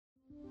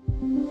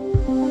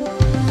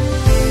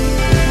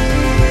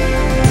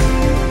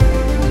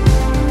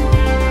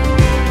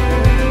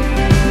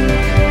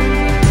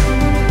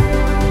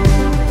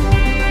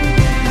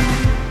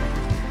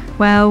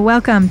Well,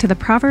 welcome to the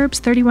Proverbs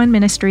 31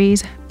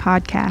 Ministries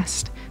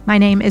podcast. My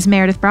name is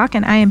Meredith Brock,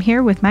 and I am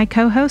here with my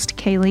co-host,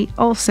 Kaylee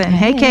Olson.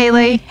 Hey,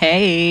 Kaylee.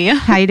 Hey.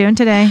 How you doing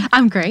today?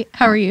 I'm great.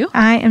 How are you?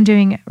 I am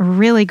doing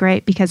really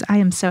great because I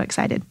am so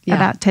excited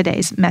about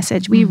today's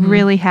message. We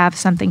really have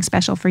something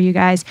special for you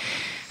guys.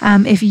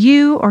 If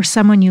you or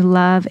someone you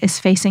love is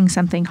facing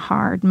something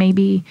hard,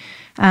 maybe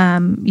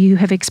you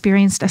have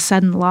experienced a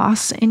sudden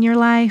loss in your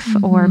life,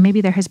 or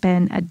maybe there has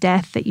been a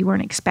death that you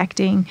weren't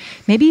expecting.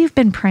 Maybe you've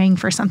been praying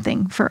for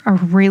something for a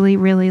really,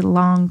 really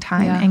long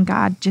time, and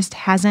God just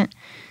hasn't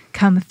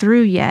come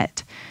through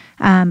yet.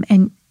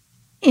 And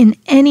in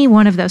any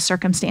one of those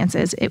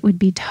circumstances, it would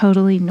be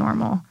totally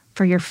normal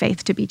for your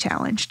faith to be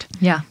challenged.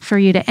 Yeah. For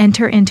you to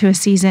enter into a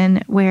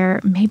season where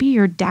maybe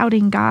you're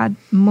doubting God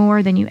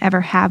more than you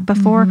ever have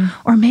before,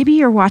 or maybe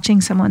you're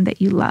watching someone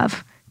that you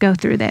love go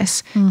through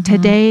this.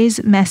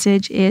 Today's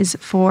message is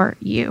for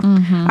you.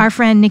 Our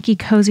friend Nikki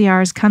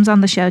Koziarz comes on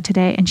the show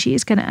today, and she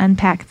is going to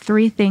unpack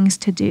 3 things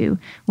to do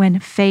when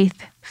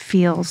faith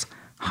feels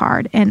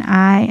hard. And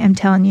I am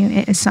telling you,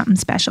 it is something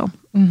special.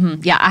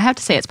 Yeah, I have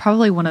to say it's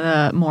probably one of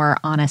the more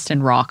honest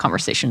and raw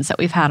conversations that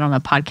we've had on a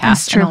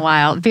podcast in a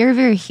while. Very,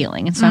 very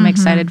healing. And so I'm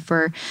excited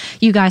for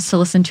you guys to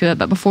listen to it.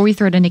 But before we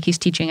throw to Nikki's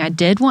teaching, I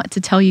did want to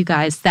tell you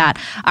guys that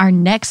our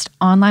next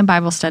online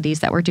Bible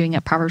studies that we're doing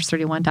at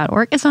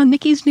proverbs31.org is on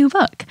Nikki's new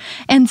book.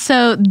 And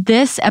so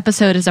this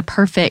episode is a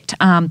perfect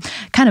kind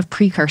of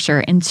precursor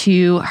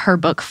into her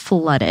book,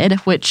 Flooded,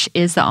 which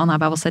is the online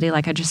Bible study,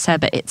 like I just said.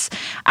 But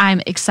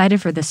I'm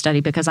excited for this study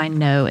because I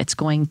know it's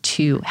going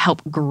to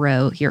help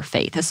grow your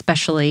faith,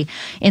 especially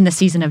in the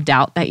season of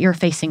doubt that you're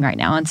facing right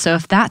now. And so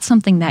if that's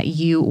something that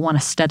you want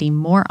to study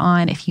more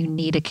on, if you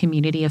need a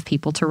community of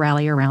people to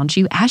rally around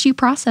you as you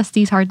process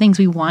these hard things,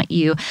 we want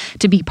you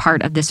to be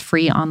part of this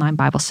free online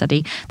Bible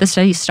study. The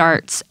study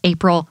starts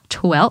April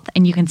 12th,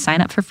 and you can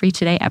sign up for free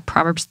today at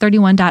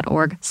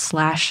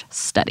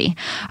proverbs31.org/study.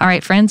 All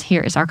right, friends,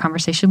 here is our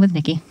conversation with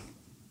Nikki.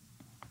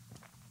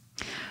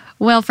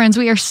 Well, friends,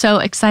 we are so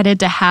excited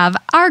to have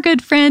our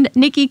good friend,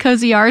 Nikki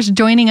Koziarz,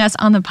 joining us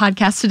on the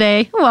podcast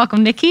today.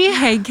 Welcome, Nikki.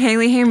 Hey,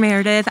 Kaylee. Hey,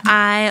 Meredith.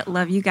 I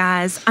love you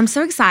guys. I'm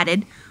so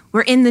excited.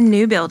 We're in the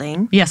new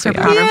building. Yes, we for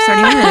are. Proverbs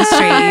 31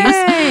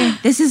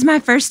 Ministries. This is my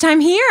first time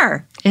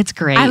here. It's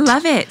great. I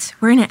love it.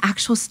 We're in an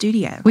actual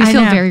studio. We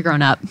feel very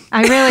grown up.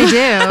 I really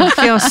do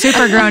feel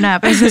super grown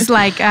up. This is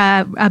like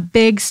a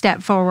big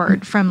step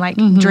forward from like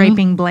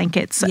draping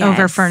blankets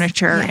over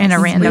furniture in a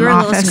random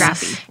office. A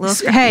little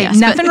scrappy. Hey,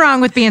 nothing wrong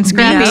with being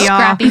scrappy, y'all.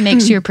 Scrappy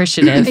makes you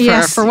appreciative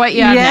for what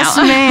you have now. Yes,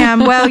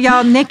 ma'am. Well,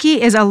 y'all,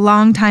 Nikki is a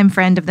longtime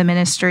friend of the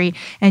ministry,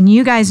 and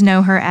you guys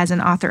know her as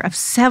an author of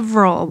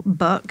several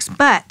books,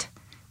 but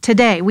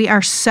today, we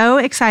are so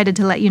excited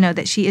to let you know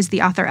that she is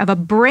the author of a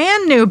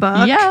brand new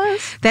book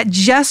that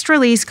just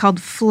released called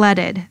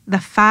Flooded, The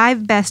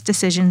 5 Best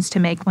Decisions to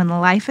Make When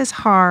Life is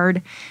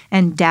Hard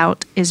and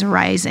Doubt is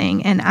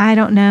Rising. And I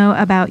don't know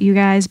about you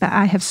guys, but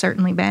I have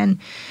certainly been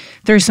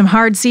through some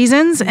hard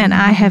seasons, and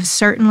I have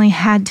certainly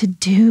had to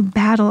do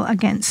battle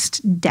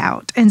against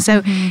doubt. And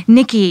so,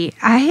 Nikki,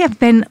 I have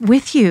been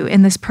with you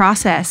in this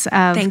process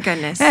of... Thank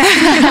goodness.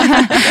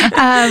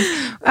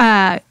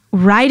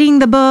 Writing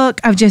the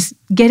book, of just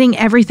getting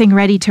everything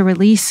ready to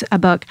release a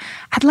book.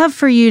 I'd love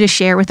for you to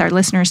share with our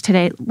listeners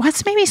today,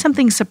 what's maybe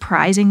something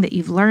surprising that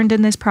you've learned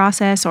in this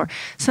process, or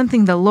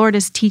something the Lord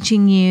is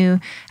teaching you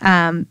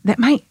that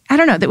might,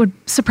 that would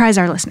surprise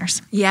our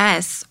listeners?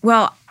 Yes.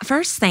 Well,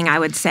 first thing I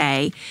would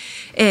say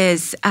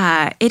is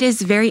it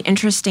is very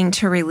interesting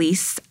to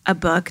release a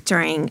book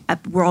during a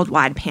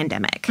worldwide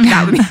pandemic.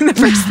 That would be the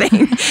first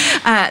thing.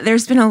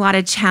 There's been a lot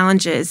of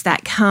challenges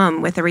that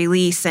come with a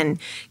release and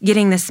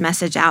getting this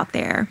message out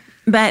there.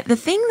 But the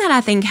thing that I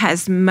think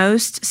has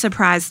most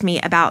surprised me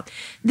about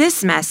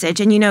this message,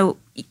 and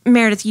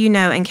Meredith,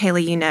 and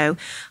Kaylee,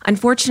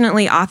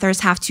 unfortunately, authors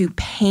have to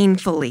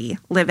painfully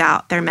live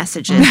out their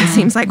messages, it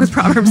seems like, with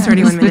Proverbs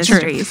 31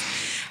 Ministries.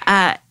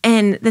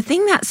 And the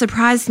thing that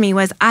surprised me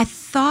was I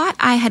thought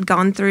I had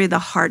gone through the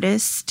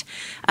hardest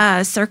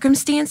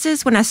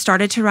circumstances when I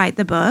started to write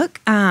the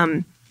book.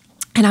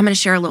 And I'm going to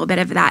share a little bit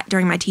of that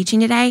during my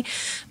teaching today.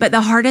 But the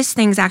hardest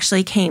things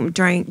actually came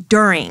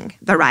during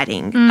the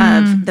writing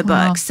of the book.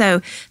 Wow. So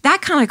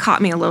that kind of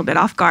caught me a little bit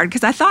off guard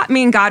because I thought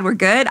me and God were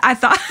good. I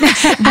thought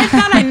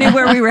I knew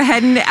where we were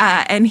heading.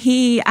 And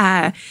He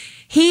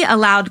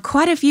allowed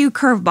quite a few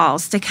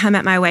curveballs to come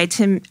at my way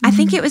I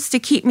think it was to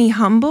keep me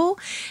humble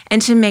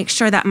and to make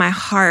sure that my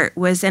heart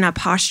was in a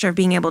posture of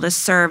being able to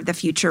serve the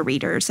future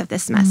readers of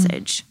this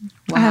message.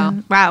 Wow.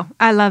 Wow.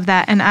 I love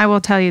that. And I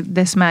will tell you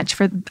this much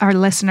for our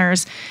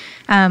listeners,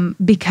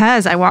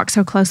 because I walk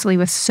so closely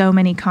with so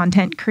many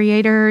content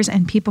creators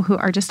and people who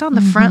are just on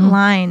the front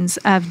lines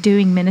of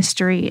doing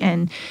ministry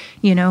and,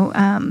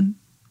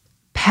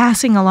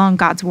 passing along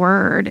God's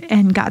word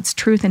and God's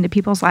truth into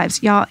people's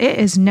lives. Y'all, it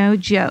is no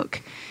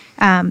joke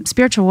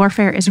spiritual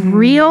warfare is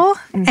real.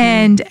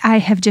 And I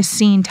have just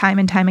seen time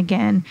and time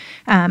again,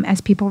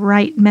 as people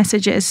write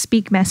messages,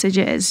 speak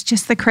messages,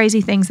 just the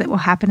crazy things that will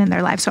happen in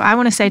their life. So I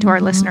want to say to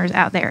our listeners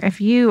out there,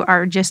 if you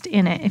are just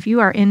in it, if you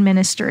are in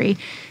ministry,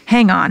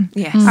 hang on.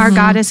 Yes. Our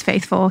God is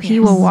faithful. He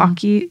will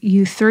walk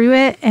you through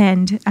it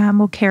and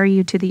will carry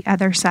you to the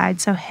other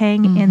side. So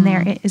hang in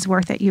there. It is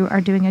worth it. You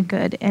are doing a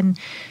good and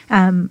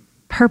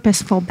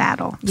purposeful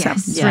battle.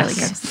 Yes. So it's really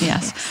good.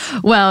 Yes.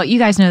 Well, you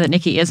guys know that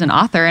Nikki is an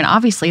author, and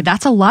obviously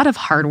that's a lot of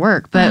hard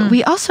work. But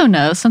we also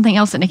know something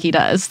else that Nikki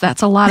does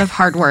that's a lot of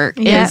hard work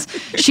is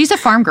she's a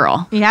farm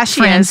girl. Yeah,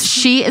 she Friends, is.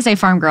 She is a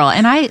farm girl.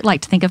 And I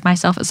like to think of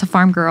myself as a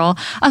farm girl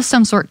of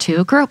some sort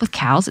too. Grew up with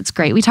cows. It's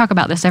great. We talk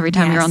about this every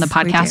time you're on the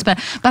Yes, we podcast.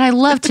 do. But I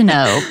love to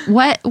know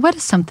what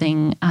is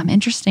something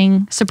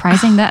interesting,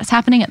 surprising that's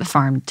happening at the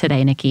farm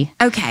today, Nikki?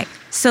 Okay,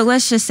 so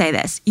let's just say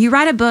this. You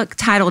write a book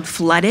titled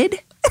Flooded.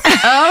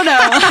 Oh, no.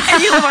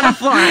 And you live on a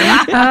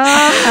farm.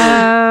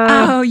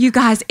 Oh, you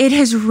guys, it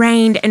has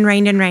rained and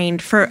rained and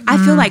rained for,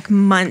 I feel like,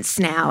 months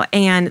now.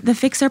 And the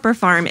Fixer Upper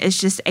farm is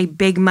just a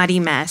big muddy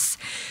mess.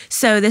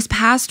 So this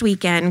past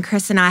weekend,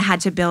 Chris and I had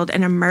to build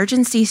an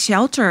emergency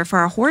shelter for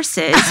our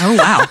horses. Oh,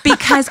 wow.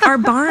 Because our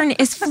barn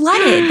is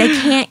flooded. They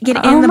can't get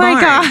in Oh the my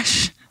barn.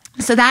 gosh.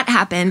 So that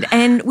happened.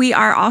 And we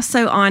are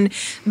also on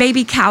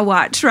baby cow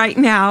watch right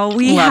now.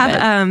 We Love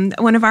have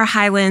one of our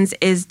Highlands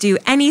is due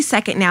any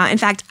second now. In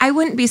fact, I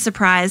wouldn't be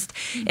surprised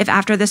if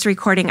after this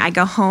recording I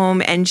go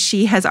home and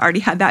she has already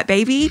had that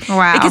baby.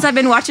 Wow. Because I've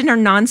been watching her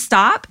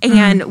nonstop.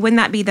 And wouldn't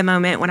that be the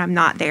moment when I'm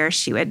not there,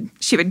 she would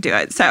do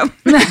it. So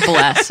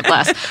Bless.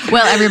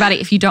 Well, everybody,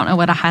 if you don't know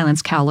what a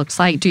Highlands cow looks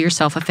like, do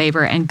yourself a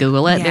favor and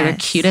Google it. They're the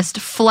Yes. cutest,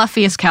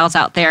 fluffiest cows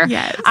out there.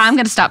 Yes. I'm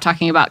going to stop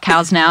talking about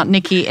cows now.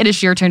 Nikki, it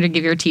is your turn to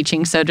give your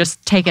teaching, so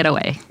just take it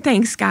away.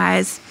 Thanks,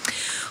 guys.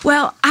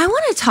 Well, I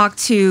want to talk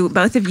to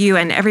both of you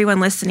and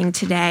everyone listening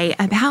today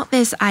about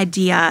this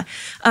idea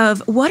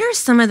of what are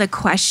some of the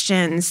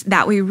questions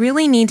that we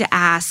really need to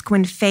ask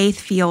when faith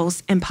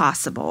feels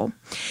impossible.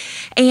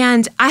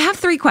 And I have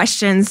 3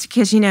 questions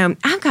because,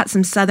 I've got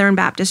some Southern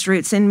Baptist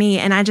roots in me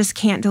and I just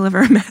can't deliver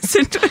a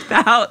message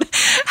without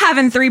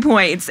having 3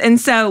 points. And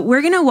so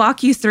we're going to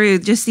walk you through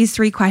just these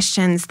 3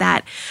 questions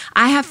that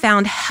I have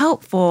found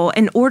helpful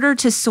in order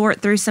to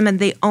sort through some of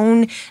the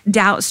own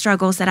doubt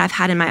struggles that I've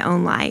had in my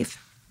own life.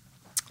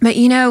 But,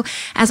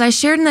 as I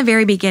shared in the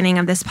very beginning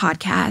of this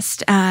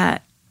podcast,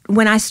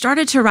 when I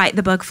started to write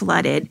the book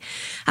Flooded,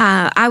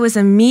 I was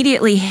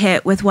immediately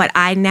hit with what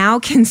I now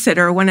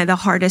consider one of the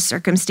hardest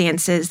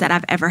circumstances that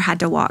I've ever had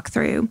to walk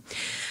through.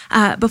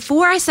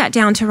 Before I sat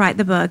down to write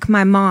the book,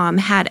 my mom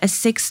had a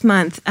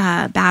 6-month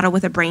battle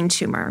with a brain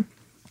tumor.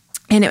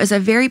 And it was a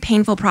very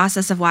painful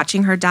process of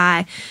watching her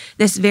die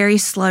this very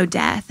slow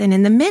death. And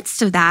in the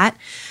midst of that,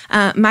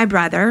 my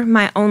brother,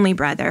 my only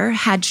brother,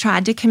 had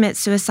tried to commit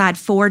suicide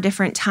 4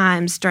 different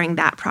times during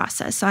that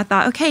process. So I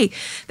thought, okay,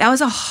 that was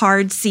a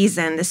hard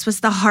season. This was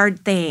the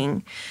hard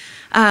thing.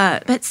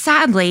 But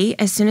sadly,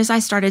 as soon as I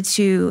started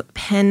to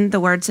pen the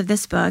words of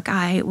this book,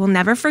 I will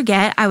never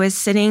forget, I was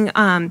sitting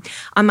on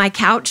my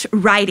couch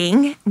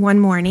writing one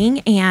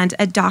morning, and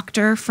a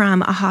doctor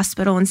from a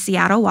hospital in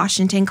Seattle,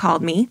 Washington,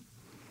 called me.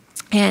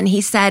 And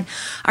he said,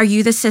 "Are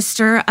you the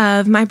sister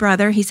of my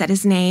brother?" He said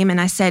his name.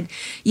 And I said,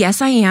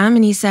 "Yes, I am."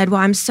 And he said,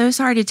 "Well, I'm so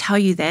sorry to tell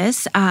you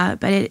this,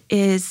 but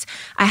I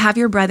have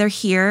your brother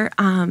here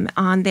on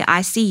the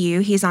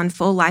ICU. He's on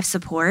full life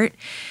support.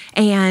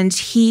 And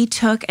he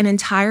took an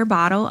entire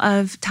bottle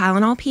of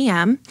Tylenol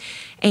PM.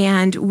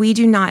 And we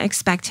do not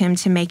expect him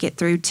to make it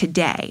through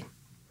today."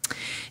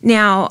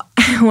 Now,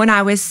 when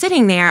I was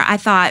sitting there, I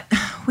thought,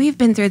 we've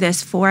been through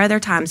this 4 other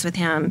times with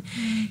him.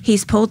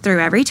 He's pulled through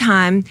every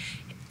time.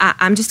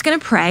 I'm just going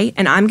to pray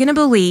and I'm going to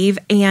believe,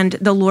 and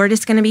the Lord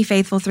is going to be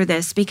faithful through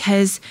this,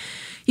 because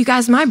you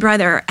guys, my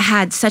brother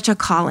had such a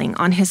calling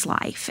on his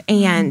life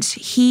and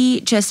he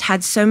just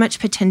had so much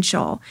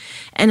potential.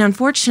 And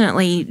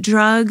unfortunately,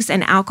 drugs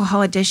and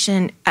alcohol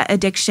addiction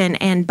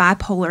and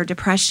bipolar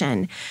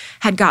depression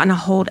had gotten a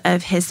hold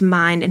of his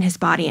mind and his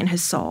body and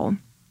his soul.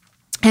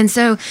 And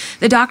so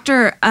the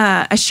doctor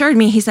assured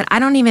me, he said, "I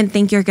don't even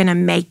think you're going to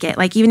make it.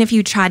 Like, even if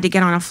you tried to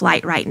get on a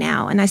flight right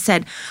now." And I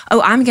said,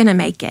 "Oh, I'm going to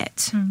make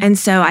it." And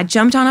so I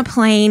jumped on a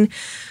plane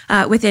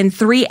within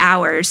 3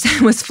 hours,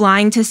 was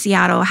flying to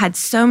Seattle, had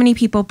so many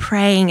people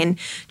praying and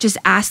just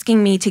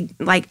asking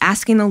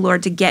the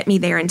Lord to get me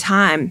there in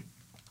time.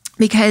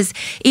 Because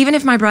even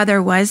if my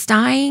brother was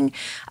dying,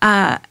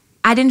 I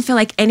didn't feel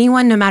like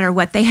anyone, no matter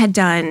what they had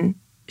done,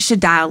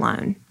 should die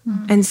alone.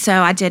 And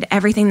so I did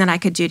everything that I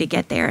could do to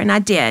get there, and I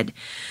did.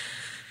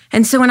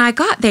 And so when I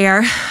got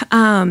there,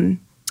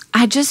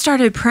 I just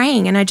started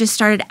praying, and I just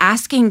started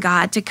asking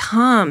God to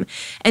come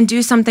and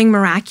do something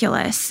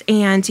miraculous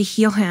and to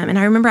heal him. And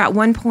I remember at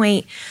one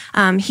point,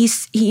 he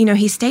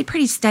stayed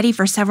pretty steady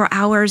for several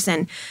hours,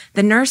 and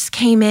the nurse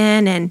came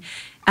in, and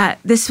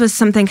this was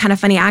something kind of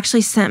funny. I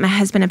actually sent my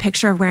husband a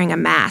picture of wearing a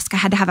mask. I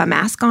had to have a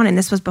mask on, and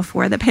this was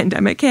before the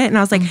pandemic hit. And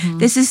I was like,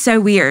 this is so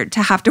weird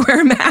to have to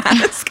wear a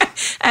mask.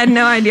 I had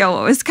no idea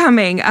what was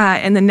coming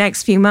in the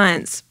next few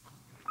months.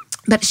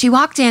 But she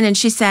walked in and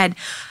she said,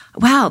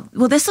 wow,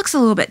 well, this looks a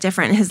little bit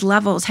different. His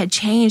levels had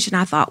changed. And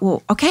I thought,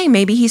 well, okay,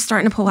 maybe he's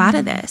starting to pull out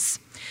of this.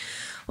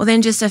 Well,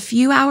 then just a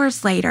few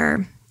hours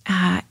later,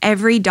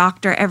 every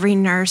doctor, every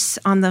nurse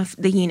on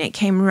the unit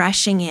came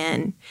rushing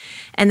in,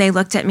 and they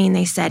looked at me and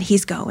they said,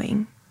 he's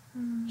going.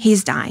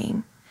 He's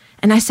dying.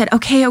 And I said,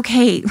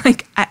 okay.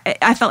 Like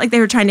I felt like they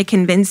were trying to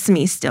convince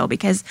me still,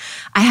 because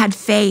I had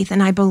faith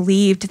and I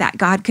believed that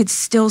God could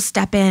still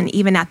step in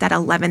even at that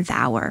 11th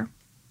hour.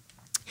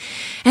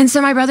 And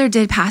so my brother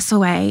did pass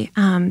away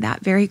that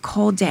very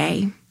cold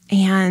day.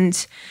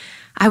 And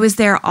I was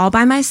there all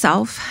by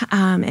myself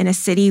in a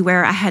city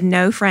where I had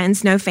no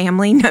friends, no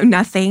family, no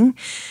nothing.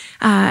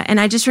 And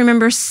I just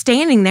remember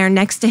standing there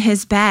next to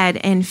his bed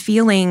and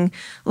feeling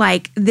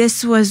like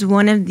this was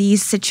one of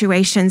these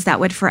situations that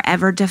would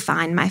forever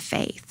define my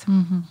faith.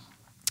 Mm-hmm.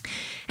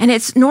 And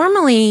it's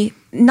normally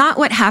not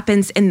what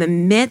happens in the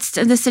midst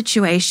of the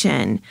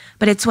situation,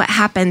 but it's what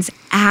happens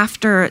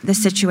after the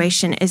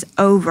situation is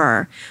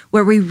over,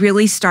 where we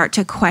really start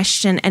to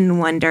question and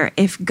wonder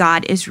if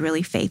God is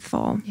really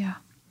faithful. Yeah.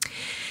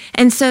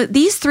 And so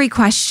these 3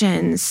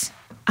 questions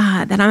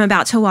that I'm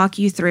about to walk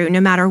you through, no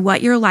matter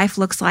what your life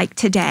looks like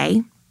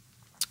today,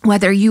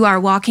 whether you are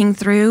walking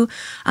through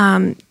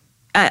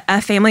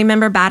a family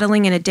member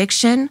battling an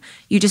addiction,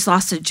 you just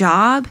lost a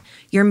job,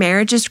 your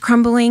marriage is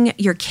crumbling,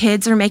 your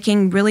kids are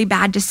making really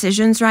bad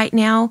decisions right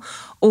now,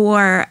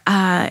 or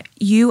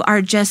you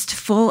are just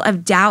full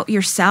of doubt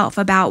yourself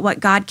about what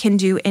God can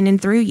do in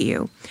and through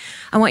you.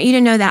 I want you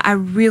to know that I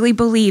really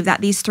believe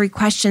that these 3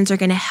 questions are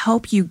going to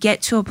help you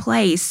get to a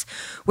place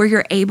where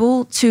you're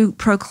able to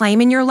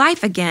proclaim in your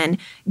life again,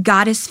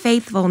 God is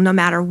faithful no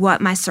matter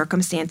what my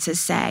circumstances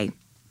say.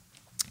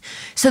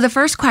 So the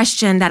first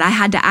question that I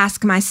had to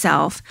ask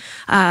myself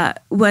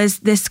was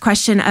this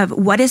question of,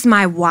 what is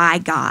my why,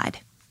 God?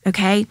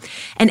 Okay?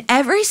 And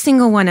every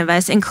single one of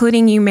us,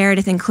 including you,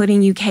 Meredith,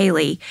 including you,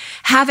 Kaylee,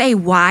 have a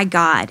why,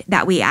 God,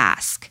 that we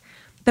ask.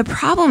 The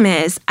problem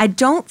is, I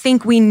don't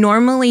think we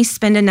normally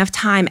spend enough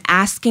time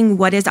asking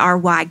what is our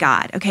why,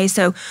 God. Okay,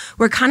 so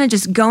we're kind of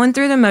just going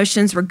through the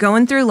motions, we're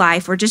going through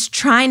life, we're just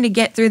trying to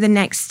get through the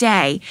next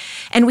day.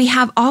 And we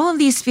have all of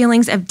these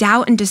feelings of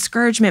doubt and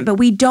discouragement, but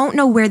we don't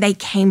know where they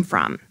came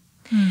from.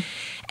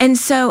 And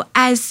so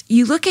as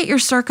you look at your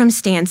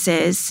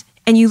circumstances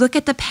and you look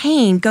at the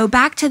pain, go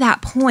back to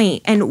that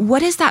point. And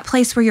what is that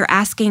place where you're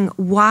asking,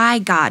 why,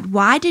 God?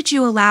 Why did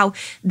you allow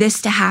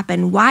this to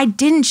happen? Why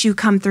didn't you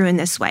come through in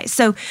this way?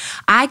 So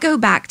I go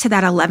back to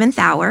that 11th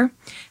hour,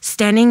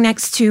 standing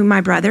next to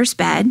my brother's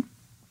bed,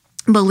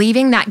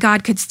 believing that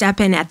God could step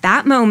in at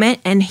that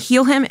moment and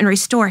heal him and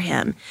restore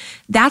him.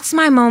 That's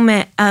my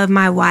moment of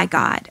my why,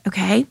 God,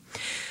 okay?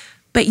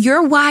 But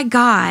your why,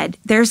 God,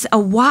 there's a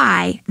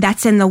why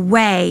that's in the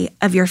way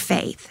of your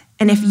faith.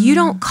 And if you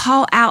don't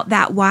call out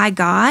that why,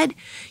 God,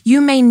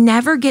 you may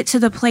never get to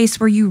the place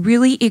where you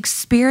really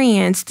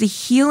experience the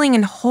healing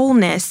and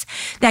wholeness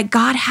that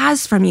God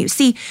has from you.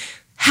 See,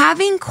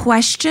 having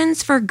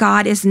questions for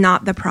God is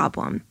not the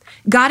problem.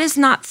 God is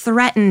not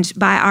threatened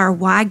by our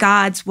why,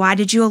 Gods. Why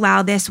did you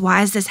allow this?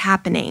 Why is this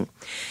happening?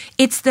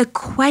 It's the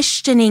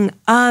questioning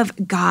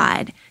of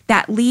God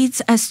that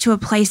leads us to a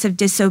place of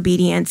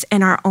disobedience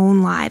in our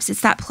own lives.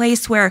 It's that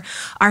place where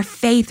our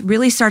faith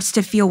really starts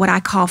to feel what I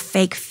call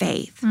fake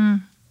faith.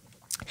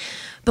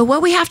 But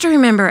what we have to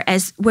remember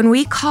is when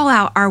we call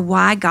out our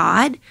why,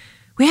 God,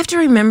 we have to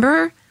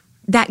remember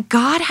that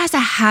God has a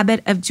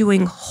habit of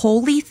doing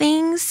holy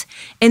things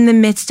in the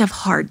midst of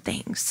hard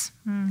things.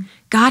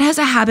 God has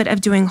a habit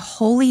of doing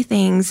holy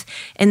things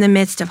in the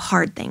midst of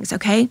hard things,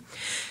 okay?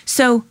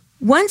 So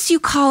once you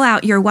call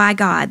out your why,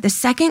 God, the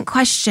second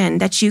question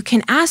that you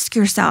can ask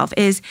yourself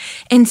is,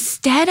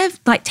 instead of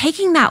like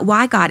taking that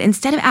why, God,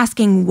 instead of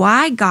asking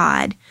why,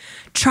 God,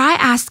 try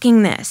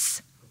asking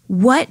this: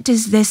 what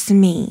does this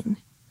mean?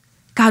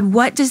 God,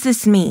 what does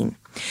this mean?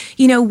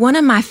 You know, one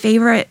of my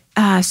favorite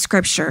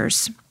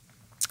scriptures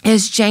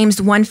is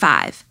James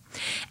 1:5.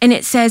 And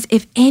it says,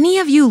 if any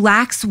of you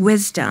lacks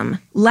wisdom,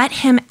 let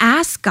him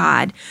ask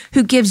God,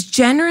 who gives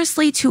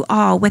generously to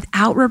all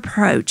without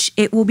reproach.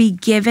 It will be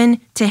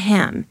given to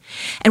him.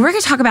 And we're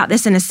going to talk about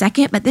this in a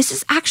second, but this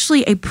is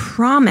actually a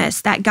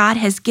promise that God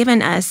has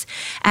given us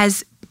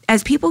as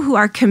people who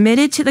are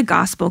committed to the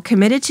gospel,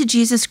 committed to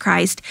Jesus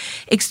Christ,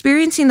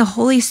 experiencing the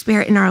Holy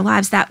Spirit in our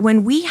lives, that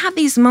when we have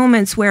these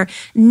moments where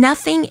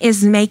nothing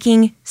is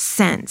making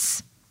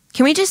sense,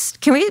 can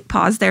we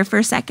pause there for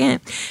a second?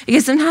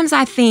 Because sometimes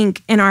I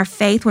think in our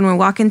faith, when we're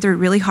walking through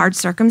really hard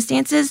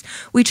circumstances,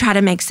 we try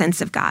to make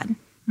sense of God.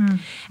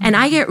 And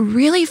I get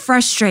really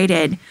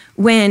frustrated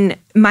when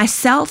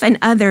myself and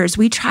others,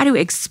 we try to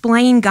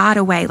explain God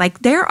away. Like,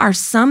 there are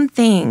some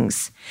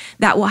things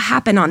that will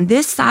happen on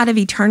this side of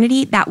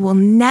eternity that will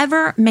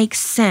never make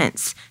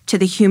sense to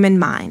the human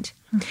mind.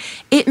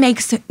 It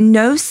makes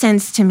no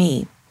sense to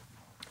me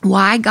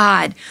why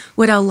God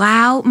would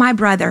allow my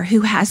brother,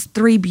 who has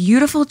 3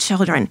 beautiful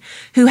children,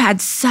 who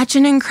had such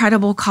an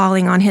incredible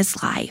calling on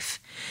his life,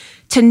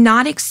 to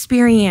not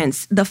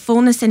experience the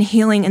fullness and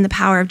healing and the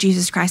power of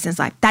Jesus Christ in his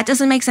life. That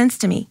doesn't make sense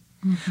to me.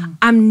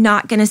 I'm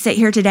not going to sit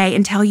here today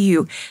and tell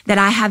you that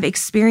I have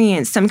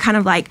experienced some kind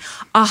of like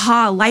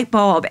aha light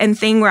bulb and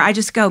thing where I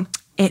just go,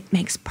 it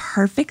makes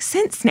perfect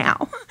sense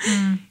now.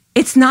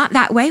 It's not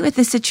that way with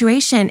the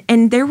situation.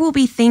 And there will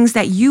be things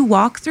that you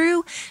walk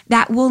through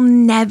that will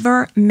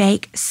never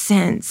make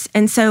sense.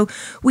 And so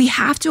we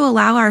have to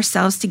allow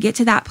ourselves to get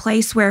to that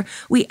place where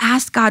we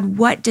ask God,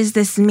 what does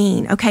this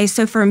mean? Okay,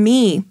 so for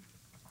me,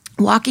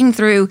 walking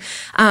through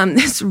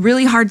this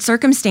really hard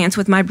circumstance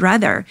with my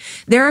brother,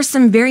 there are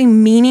some very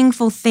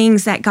meaningful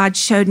things that God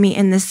showed me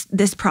in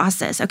this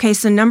process. Okay,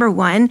 so number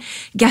one,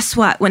 guess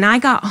what? When I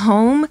got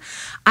home,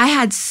 I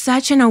had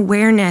such an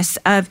awareness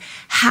of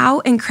how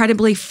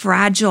incredibly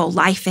fragile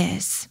life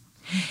is.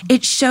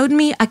 It showed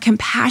me a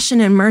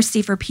compassion and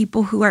mercy for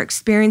people who are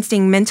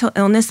experiencing mental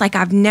illness like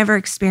I've never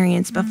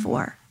experienced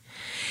before.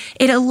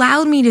 It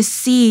allowed me to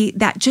see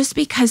that just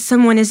because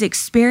someone is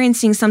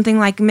experiencing something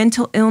like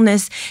mental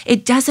illness,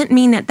 it doesn't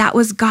mean that that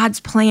was God's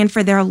plan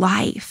for their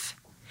life.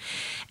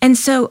 And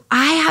so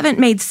I haven't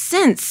made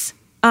sense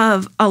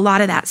of a lot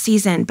of that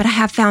season, but I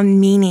have found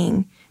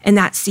meaning in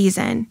that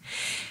season.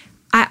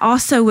 I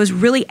also was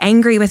really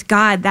angry with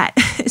God that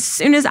as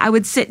soon as I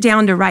would sit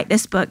down to write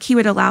this book, he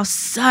would allow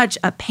such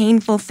a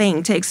painful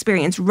thing to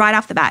experience right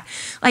off the bat.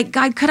 Like,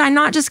 God, could I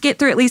not just get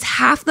through at least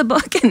half the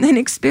book and then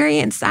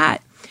experience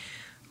that?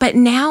 But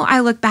now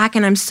I look back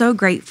and I'm so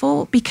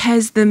grateful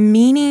because the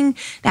meaning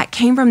that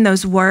came from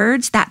those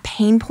words, that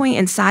pain point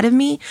inside of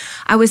me,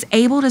 I was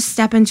able to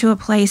step into a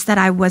place that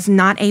I was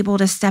not able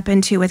to step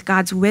into with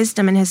God's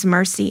wisdom and his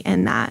mercy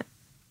in that.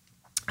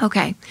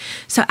 Okay,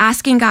 so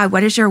asking God,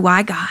 what is your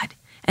why, God?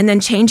 And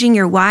then changing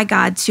your why,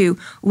 God, to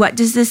what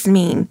does this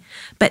mean?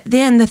 But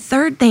then the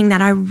third thing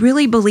that I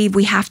really believe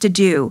we have to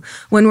do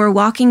when we're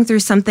walking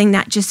through something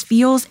that just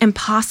feels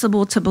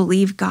impossible to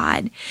believe,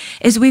 God,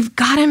 is we've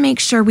got to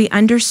make sure we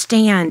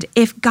understand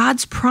if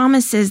God's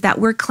promises that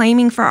we're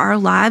claiming for our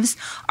lives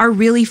are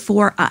really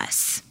for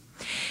us.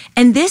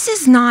 And this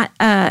is not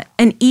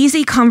an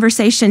easy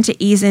conversation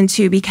to ease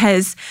into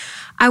because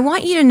I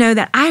want you to know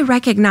that I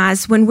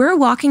recognize when we're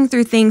walking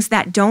through things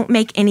that don't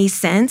make any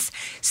sense,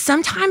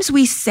 sometimes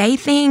we say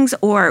things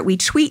or we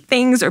tweet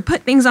things or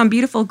put things on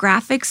beautiful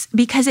graphics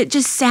because it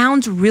just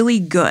sounds really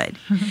good.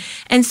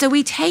 And so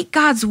we take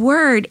God's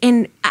word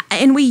and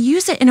we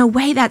use it in a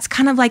way that's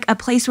kind of like a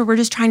place where we're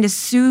just trying to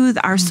soothe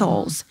our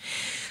souls.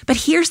 But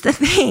here's the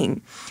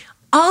thing.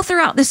 All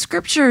throughout the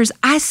scriptures,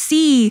 I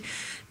see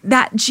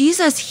that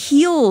Jesus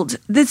healed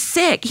the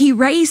sick. He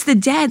raised the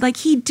dead. Like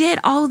he did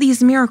all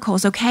these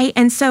miracles, okay?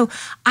 And so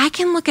I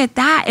can look at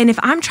that. And if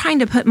I'm trying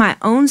to put my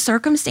own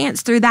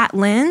circumstance through that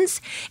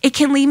lens, it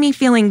can leave me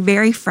feeling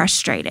very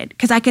frustrated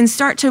because I can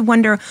start to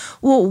wonder,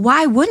 well,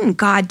 why wouldn't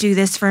God do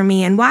this for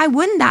me? And why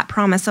wouldn't that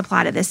promise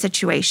apply to this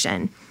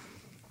situation?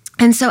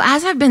 And so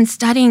as I've been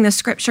studying the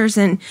scriptures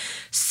in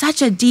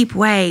such a deep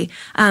way,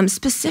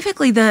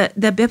 specifically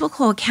the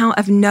biblical account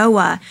of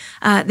Noah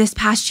this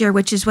past year,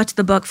 which is what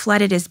the book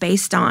Flooded is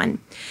based on,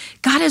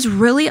 God has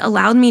really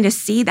allowed me to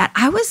see that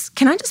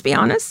can I just be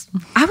honest?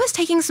 I was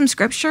taking some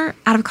scripture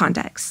out of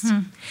context.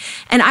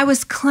 And I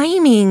was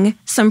claiming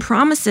some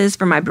promises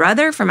for my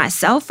brother, for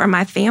myself, for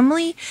my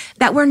family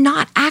that were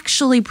not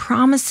actually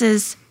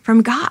promises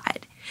from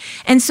God.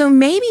 And so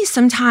maybe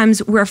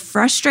sometimes we're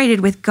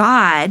frustrated with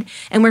God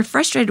and we're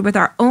frustrated with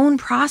our own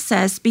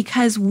process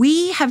because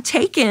we have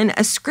taken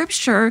a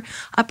scripture,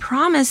 a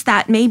promise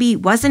that maybe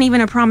wasn't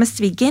even a promise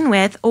to begin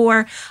with,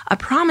 or a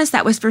promise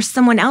that was for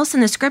someone else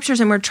in the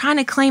scriptures, and we're trying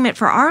to claim it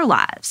for our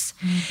lives.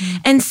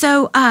 And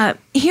so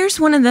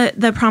here's one of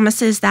the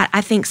promises that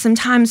I think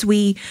sometimes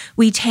we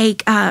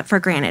take for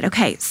granted.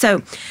 Okay,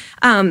 so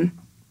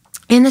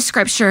in the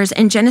scriptures,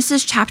 in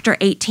Genesis chapter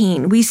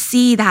 18, we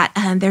see that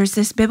there's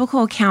this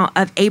biblical account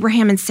of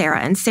Abraham and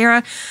Sarah. And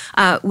Sarah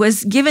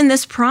was given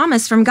this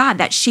promise from God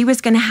that she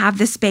was going to have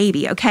this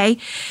baby, okay?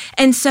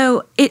 And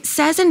so it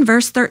says in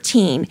verse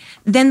 13,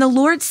 then the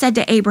Lord said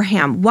to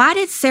Abraham, why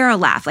did Sarah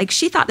laugh? Like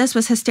she thought this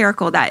was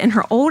hysterical that in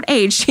her old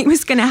age, she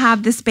was going to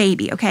have this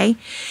baby, okay?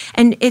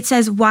 And it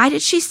says, why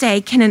did she say,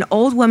 can an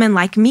old woman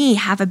like me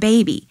have a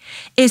baby?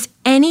 Is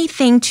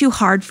anything too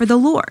hard for the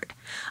Lord?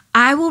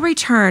 I will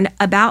return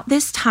about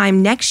this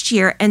time next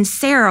year and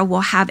Sarah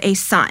will have a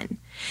son.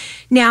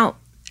 Now,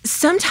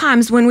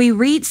 sometimes when we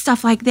read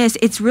stuff like this,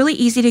 it's really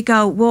easy to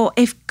go, well,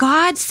 if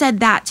God said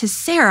that to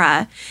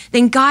Sarah,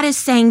 then God is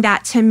saying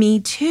that to me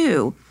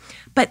too.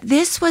 But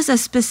this was a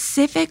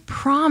specific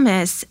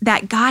promise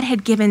that God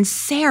had given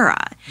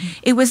Sarah.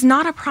 It was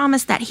not a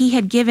promise that he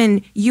had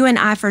given you and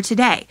I for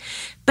today.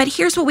 But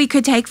here's what we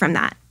could take from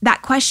that.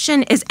 That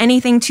question, is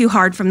anything too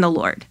hard from the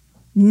Lord?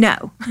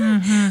 No.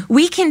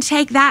 We can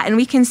take that and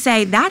we can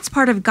say that's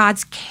part of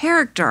God's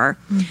character.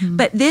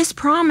 But this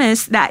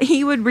promise that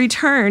he would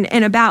return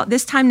in about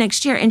this time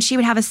next year and she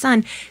would have a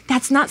son,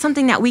 that's not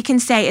something that we can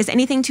say is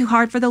anything too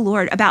hard for the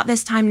Lord. About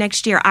this time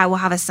next year, I will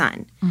have a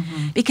son.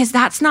 Because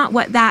that's not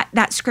what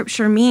that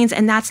scripture means,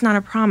 and that's not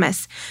a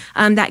promise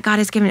that God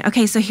has given.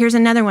 Okay, so here's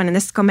another one, and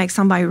this is going to make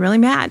somebody really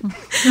mad.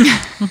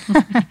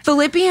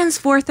 Philippians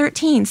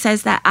 4:13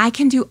 says that I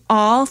can do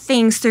all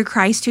things through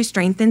Christ who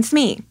strengthens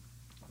me.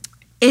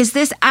 Is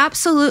this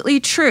absolutely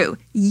true?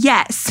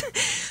 Yes.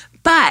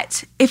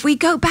 But if we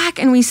go back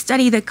and we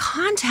study the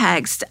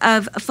context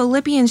of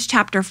Philippians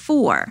chapter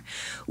 4,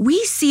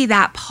 we see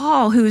that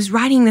Paul, who's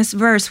writing this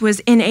verse,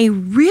 was in a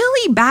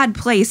really bad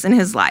place in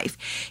his life.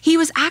 He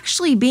was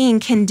actually being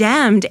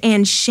condemned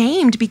and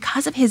shamed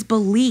because of his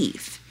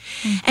belief.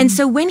 And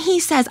so when he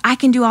says, I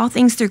can do all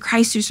things through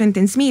Christ who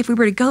strengthens me, if we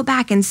were to go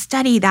back and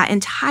study that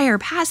entire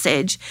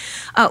passage,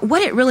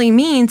 what it really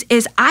means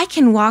is I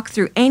can walk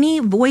through any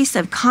voice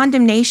of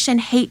condemnation,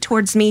 hate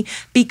towards me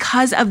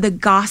because of the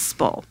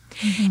gospel.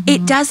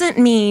 It doesn't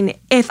mean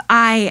if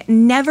I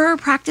never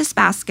practice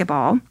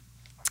basketball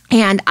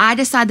and I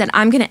decide that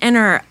I'm going to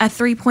enter a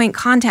 3-point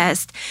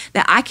contest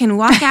that I can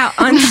walk out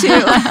onto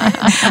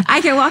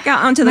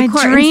the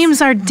court. My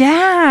dreams are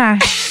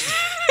dashed.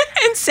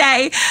 And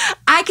say,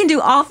 I can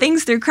do all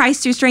things through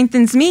Christ who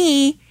strengthens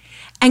me,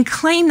 and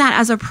claim that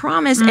as a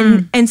promise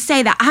and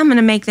say that I'm going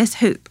to make this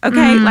hoop.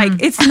 Okay. Like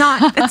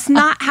that's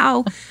not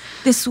how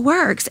this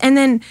works. And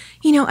then,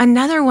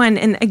 another one,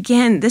 and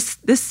again, this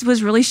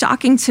was really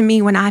shocking to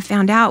me when I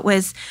found out,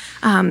 was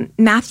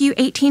Matthew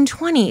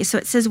 18:20. So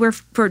it says, where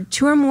for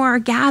 2 or more are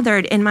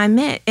gathered in my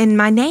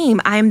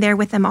name, I am there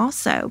with them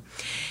also.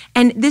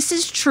 And this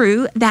is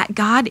true that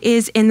God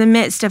is in the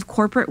midst of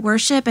corporate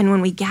worship and when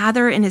we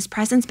gather in his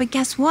presence. But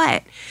guess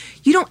what?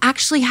 You don't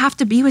actually have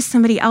to be with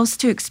somebody else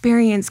to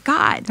experience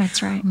God.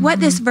 That's right. What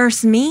this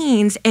verse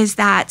means is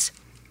that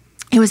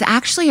it was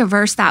actually a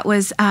verse that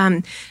was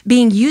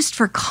being used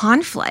for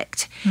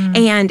conflict.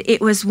 And it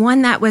was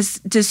one that was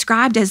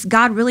described as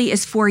God really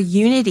is for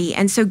unity.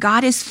 And so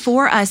God is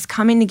for us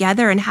coming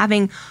together and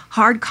having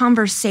hard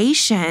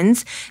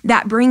conversations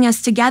that bring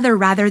us together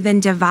rather than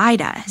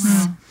divide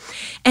us.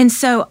 And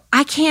so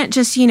I can't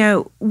just,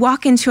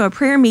 walk into a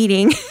prayer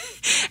meeting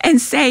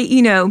and say,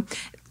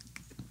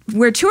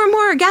 where 2 or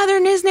more are gathered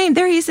in his name,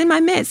 there he is in my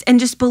midst, and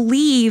just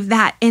believe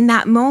that in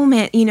that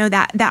moment,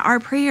 that our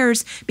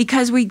prayers,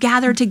 because we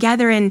gathered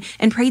together and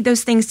prayed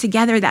those things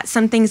together, that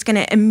something's going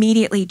to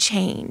immediately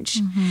change.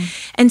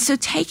 And so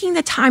taking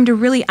the time to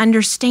really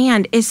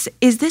understand, is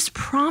this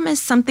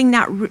promise something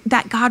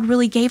that God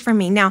really gave for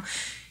me? Now,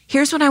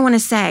 here's what I want to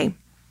say.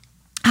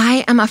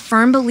 I am a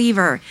firm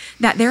believer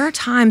that there are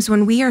times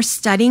when we are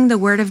studying the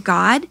Word of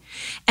God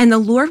and the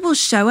Lord will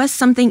show us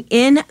something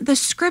in the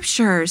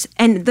scriptures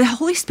and the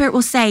Holy Spirit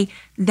will say,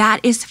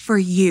 that is for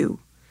you.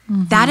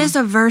 That is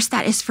a verse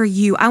that is for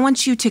you. I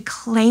want you to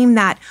claim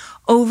that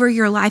over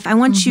your life. I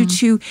want you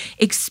to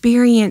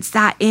experience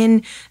that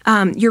in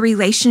your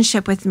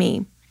relationship with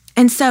me.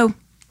 And so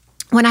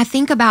when I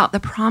think about the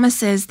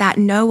promises that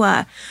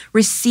Noah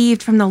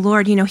received from the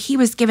Lord, he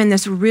was given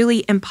this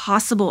really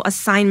impossible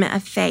assignment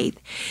of faith.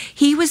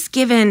 He was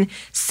given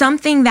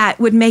something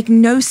that would make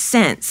no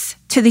sense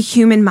to the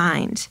human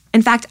mind.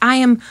 In fact, I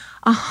am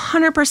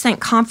 100%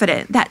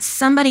 confident that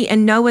somebody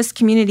in Noah's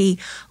community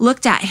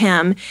looked at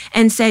him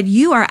and said,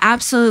 you are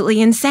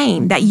absolutely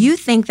insane, that you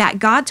think that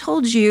God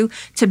told you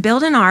to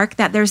build an ark,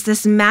 that there's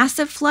this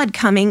massive flood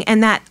coming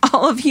and that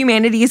all of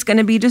humanity is going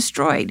to be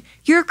destroyed.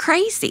 You're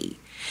crazy.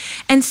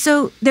 And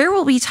so there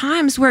will be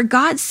times where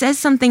God says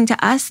something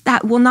to us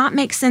that will not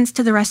make sense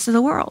to the rest of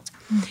the world.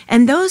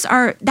 And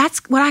that's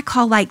what I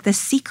call like the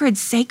secret,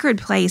 sacred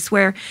place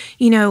where,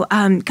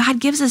 God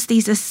gives us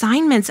these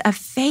assignments of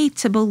faith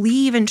to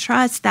believe and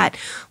trust that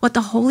what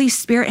the Holy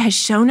Spirit has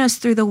shown us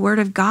through the Word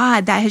of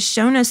God, that has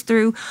shown us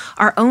through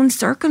our own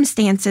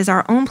circumstances,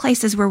 our own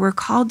places where we're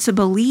called to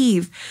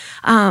believe,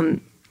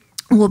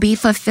 will be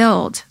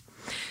fulfilled.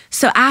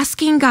 So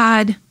asking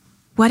God,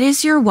 what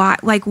is your why?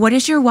 Like, what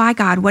is your why,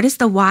 God? What is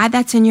the why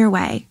that's in your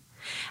way?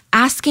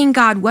 Asking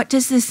God, what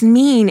does this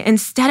mean,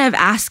 instead of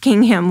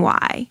asking him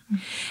why?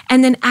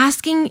 And then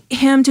asking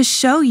him to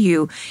show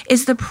you,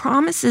 is the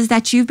promises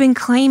that you've been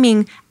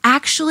claiming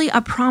actually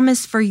a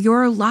promise for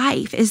your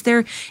life? Is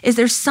there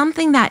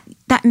something that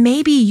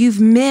maybe you've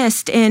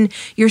missed in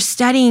your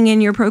studying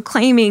and your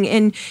proclaiming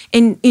and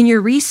in your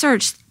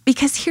research?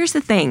 Because here's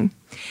the thing.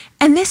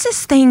 And this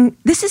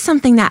is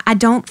something that I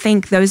don't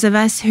think those of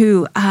us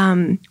who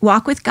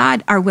walk with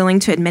God are willing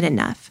to admit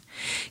enough.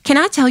 Can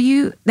I tell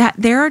you that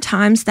there are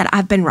times that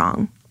I've been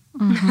wrong?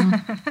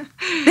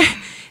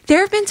 There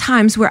have been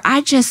times where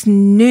I just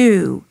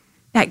knew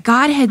that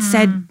God had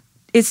said,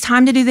 it's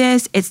time to do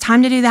this, it's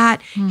time to do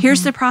that,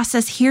 here's the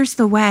process, here's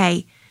the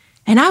way,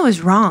 and I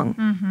was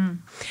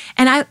wrong.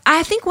 And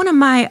I think one of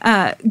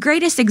my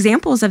greatest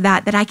examples of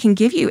that I can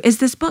give you is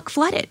this book,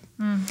 Flooded.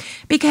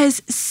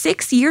 Because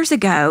 6 years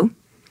ago,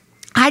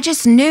 I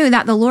just knew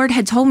that the Lord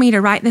had told me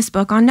to write this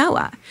book on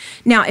Noah.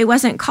 Now, it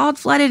wasn't called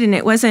Flooded, and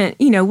it wasn't,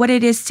 what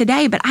it is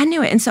today, but I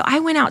knew it. And so I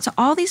went out to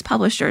all these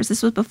publishers.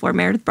 This was before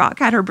Meredith Brock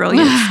had her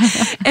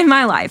brilliance in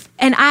my life.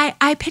 And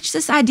I pitched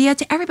this idea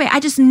to everybody.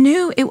 I just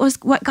knew it was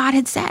what God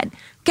had said.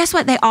 Guess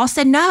what? They all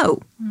said no.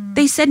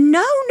 They said,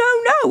 no,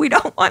 we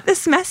don't want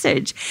this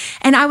message.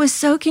 And I was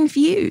so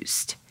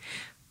confused.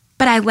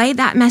 But I laid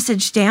that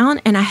message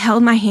down and I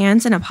held my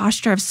hands in a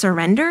posture of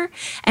surrender.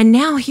 And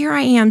now here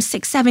I am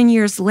 6-7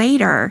 years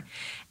later,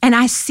 and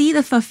I see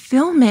the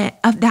fulfillment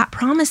of that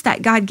promise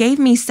that God gave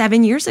me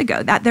 7 years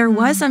ago, that there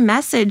was a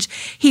message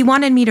he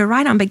wanted me to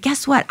write on. But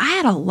guess what? I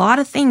had a lot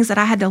of things that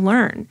I had to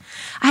learn.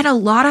 I had a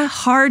lot of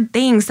hard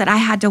things that I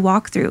had to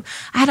walk through.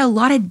 I had a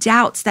lot of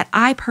doubts that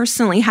I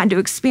personally had to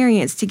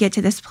experience to get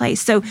to this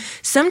place. So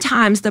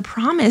sometimes the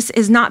promise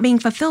is not being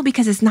fulfilled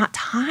because it's not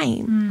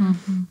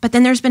time. But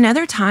then there's been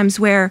other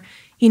times where,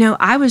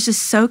 I was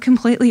just so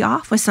completely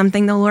off with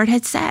something the Lord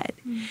had said.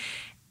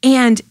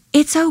 And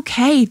it's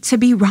okay to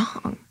be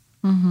wrong.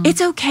 It's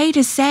okay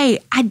to say,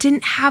 I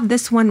didn't have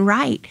this one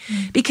right,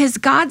 because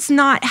God's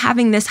not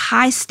having this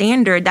high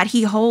standard that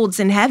he holds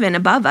in heaven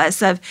above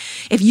us of,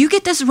 if you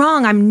get this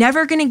wrong, I'm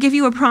never going to give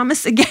you a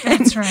promise again.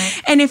 That's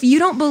right. And if you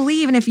don't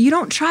believe, and if you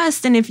don't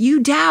trust, and if you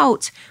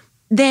doubt,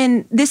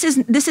 then this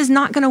is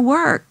not going to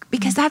work,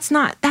 because that's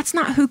not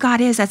who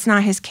God is. That's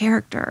not his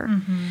character.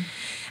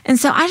 And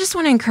so I just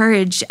want to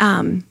encourage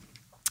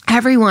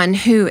everyone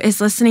who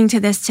is listening to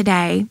this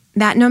today,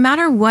 that no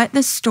matter what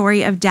the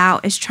story of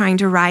doubt is trying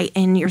to write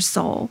in your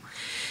soul,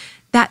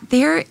 that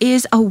there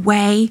is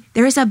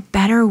a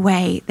better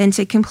way than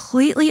to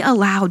completely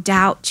allow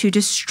doubt to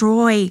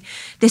destroy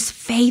this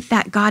faith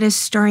that God is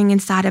stirring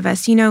inside of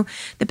us. The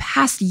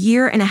past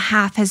year and a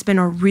half has been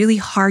a really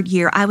hard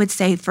year, I would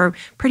say, for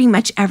pretty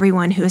much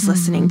everyone who is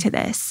listening to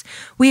this.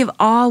 We have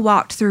all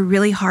walked through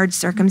really hard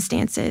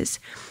circumstances.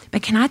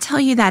 But can I tell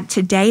you that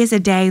today is a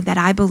day that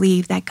I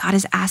believe that God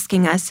is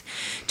asking us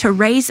to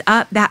raise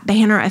up that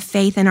banner of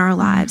faith in our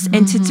lives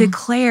and to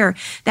declare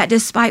that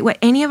despite what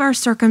any of our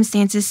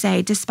circumstances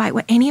say, despite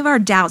what any of our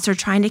doubts are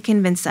trying to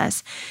convince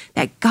us,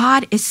 that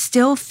God is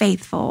still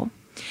faithful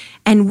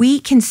and we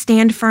can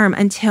stand firm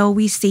until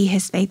we see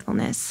his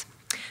faithfulness.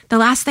 The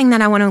last thing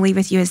that I want to leave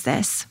with you is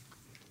this.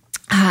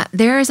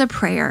 There is a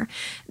prayer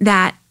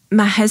that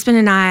my husband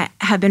and I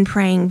have been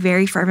praying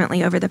very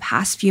fervently over the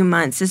past few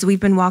months as we've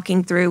been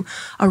walking through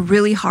a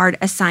really hard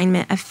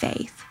assignment of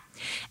faith.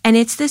 And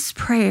it's this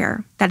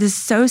prayer that is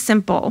so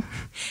simple,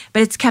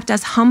 but it's kept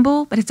us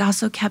humble, but it's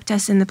also kept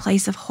us in the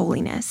place of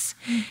holiness.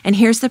 And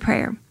here's the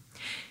prayer.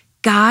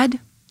 God,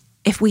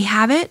 if we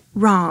have it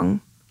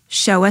wrong,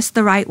 show us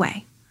the right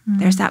way.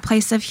 There's that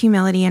place of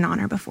humility and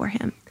honor before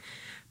him.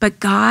 But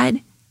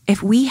God,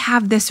 if we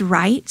have this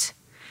right,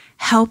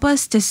 help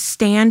us to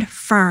stand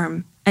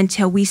firm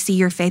until we see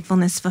your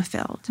faithfulness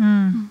fulfilled.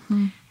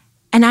 And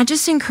I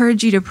just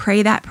encourage you to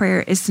pray that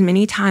prayer as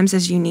many times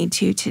as you need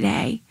to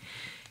today.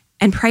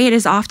 And pray it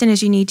as often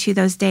as you need to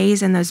those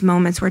days and those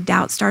moments where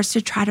doubt starts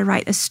to try to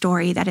write a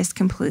story that is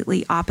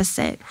completely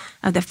opposite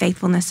of the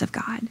faithfulness of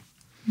God.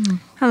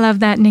 I love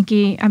that,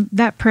 Nikki.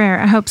 That prayer,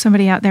 I hope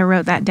somebody out there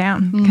wrote that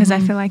down, because I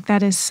feel like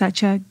that is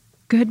such a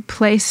good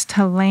place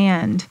to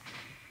land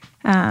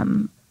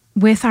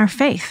with our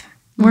faith.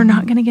 We're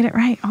not going to get it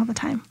right all the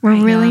time.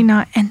 We're really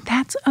not. And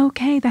that's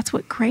okay. That's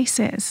what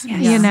grace is,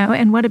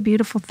 and what a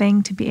beautiful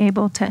thing to be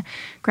able to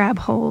grab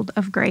hold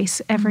of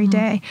grace every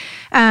day.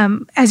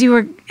 As you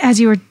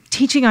were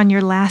teaching on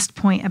your last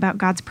point about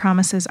God's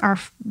promises are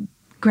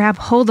grab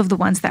hold of the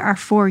ones that are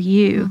for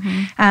you.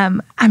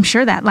 I'm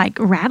sure that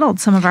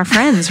rattled some of our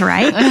friends,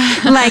 right?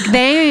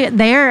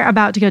 They're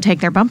about to go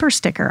take their bumper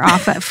sticker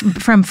off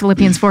from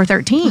Philippians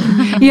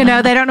 4:13.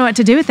 They don't know what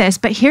to do with this.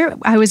 But here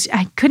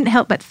I couldn't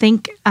help but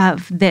think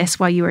of this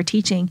while you were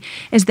teaching,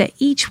 is that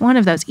each one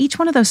of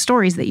those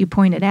stories that you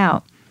pointed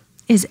out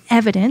is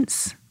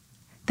evidence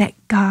that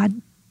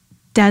God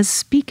does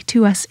speak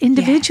to us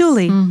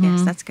individually.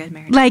 Yes, that's good,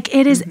 Meredith.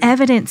 It is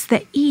evidence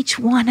that each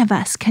one of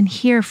us can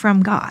hear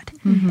from God.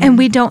 And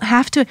we don't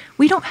have to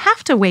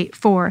wait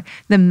for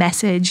the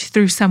message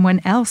through someone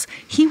else.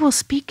 He will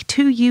speak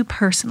to you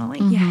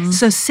personally.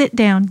 So sit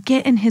down,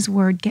 get in his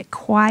word, get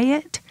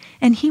quiet,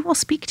 and he will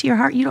speak to your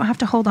heart. You don't have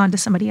to hold on to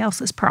somebody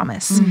else's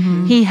promise.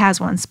 He has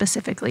one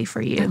specifically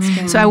for you.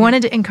 So I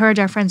wanted to encourage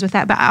our friends with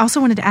that, but I also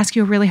wanted to ask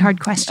you a really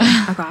hard question.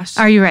 Oh gosh.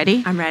 Are you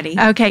ready? I'm ready.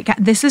 Okay,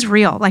 this is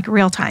real,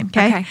 real time,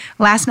 okay?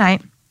 Last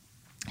night,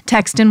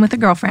 texting with a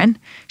girlfriend.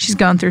 She's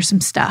going through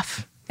some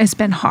stuff. It's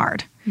been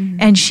hard.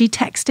 And she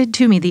texted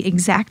to me, the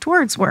exact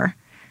words were,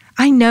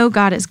 I know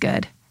God is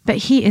good, but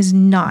he is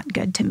not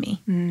good to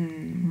me.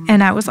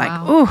 And I was like,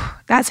 oh,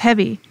 that's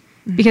heavy.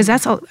 Because I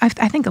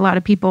think a lot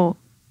of people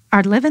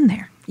are living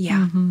there.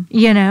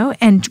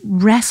 And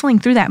wrestling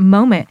through that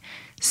moment,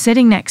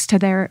 sitting next to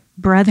their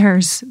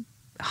brother's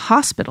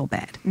hospital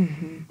bed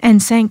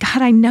and saying,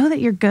 God, I know that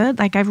you're good.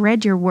 I've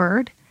read your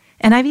word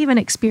and I've even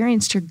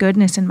experienced your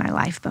goodness in my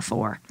life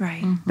before.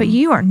 Right. But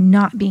you are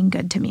not being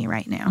good to me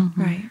right now.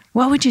 Right.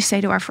 What would you say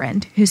to our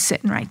friend who's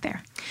sitting right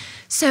there?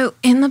 So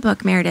in the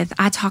book, Meredith,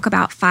 I talk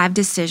about 5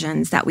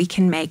 decisions that we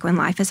can make when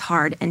life is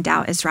hard and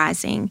doubt is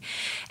rising.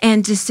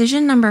 And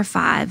decision number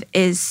 5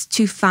 is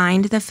to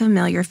find the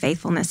familiar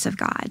faithfulness of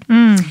God.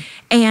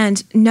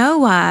 And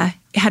Noah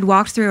had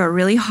walked through a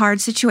really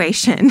hard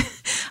situation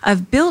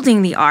of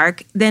building the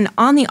ark, then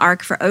on the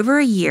ark for over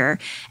a year,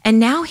 and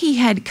now he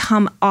had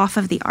come off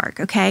of the ark,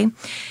 okay?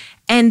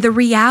 And the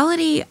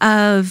reality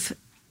of,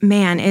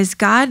 man, is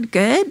God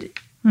good?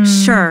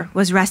 Sure,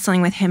 was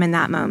wrestling with him in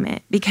that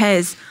moment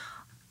because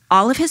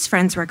all of his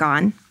friends were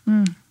gone.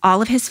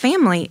 All of his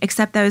family,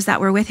 except those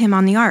that were with him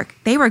on the ark,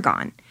 they were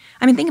gone.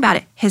 I mean, think about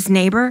it. His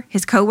neighbor,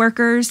 his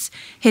coworkers,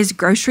 his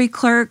grocery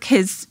clerk,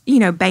 his,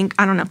 bank.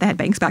 I don't know if they had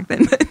banks back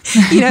then, but,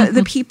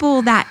 the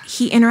people that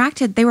he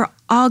interacted, they were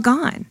all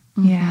gone.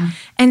 Yeah.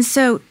 And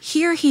so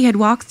here he had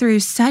walked through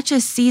such a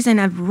season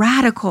of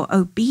radical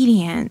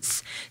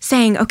obedience,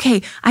 saying,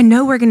 okay, I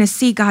know we're going to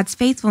see God's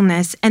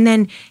faithfulness. And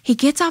then he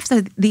gets off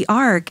the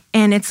ark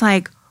and it's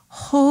like,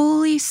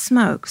 holy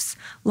smokes,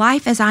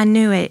 life as I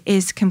knew it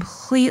is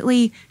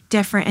completely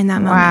different in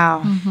that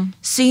moment. Wow.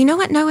 So you know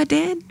what Noah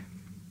did?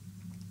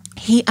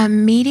 He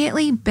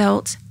immediately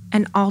built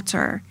an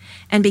altar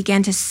and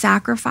began to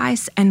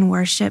sacrifice and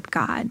worship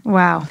God.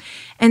 Wow.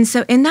 And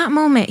so in that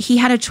moment, he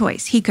had a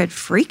choice. He could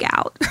freak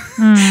out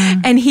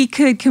and he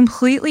could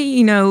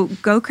completely,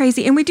 go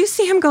crazy. And we do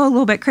see him go a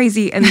little bit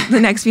crazy in the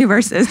next few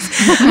verses.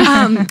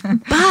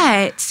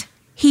 But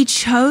he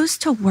chose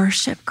to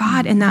worship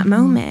God in that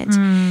moment.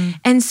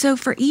 And so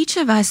for each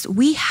of us,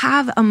 we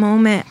have a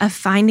moment of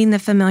finding the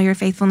familiar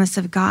faithfulness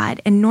of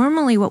God. And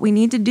normally what we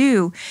need to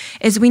do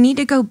is we need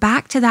to go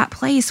back to that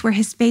place where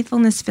his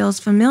faithfulness feels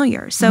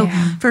familiar. So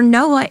for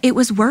Noah, it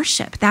was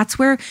worship. That's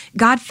where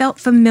God felt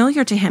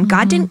familiar to him.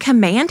 God didn't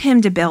command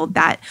him to build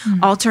that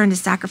altar and to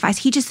sacrifice.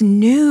 He just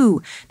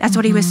knew that's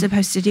what he was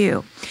supposed to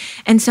do.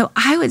 And so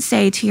I would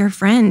say to your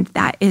friend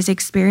that is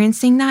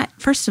experiencing that,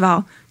 first of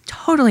all,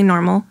 totally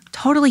normal,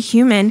 totally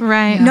human.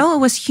 Right. Noah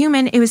was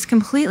human. It was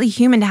completely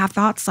human to have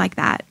thoughts like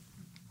that.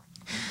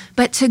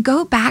 But to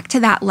go back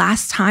to that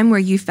last time where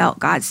you felt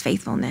God's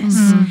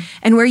faithfulness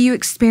and where you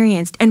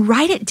experienced and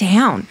write it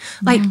down.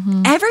 Like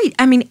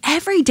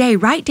every day,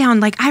 write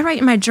down, like I write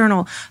in my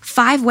journal,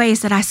 5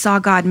 ways that I saw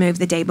God move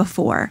the day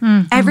before.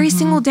 Every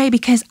single day,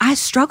 because I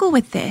struggle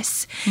with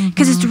this.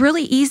 Because it's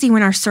really easy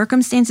when our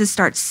circumstances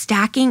start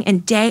stacking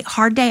and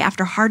hard day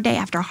after hard day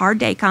after hard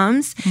day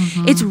comes.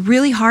 It's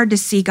really hard to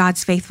see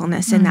God's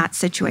faithfulness in that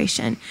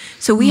situation.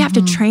 So we have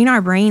to train our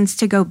brains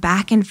to go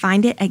back and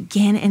find it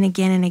again and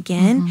again and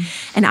again.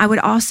 And I would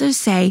also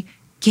say,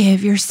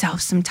 give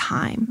yourself some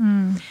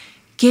time.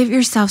 Give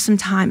yourself some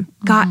time.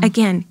 God,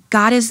 again,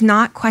 God is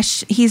not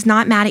He's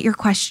not mad at your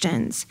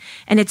questions.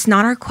 And it's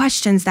not our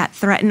questions that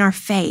threaten our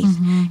faith.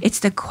 It's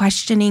the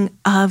questioning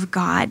of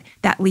God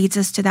that leads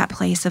us to that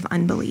place of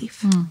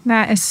unbelief.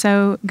 That is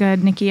so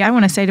good, Nikki. I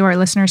want to say to our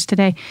listeners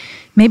today,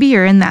 maybe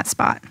you're in that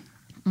spot.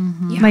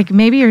 Like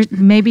maybe you're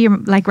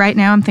like right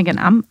now I'm thinking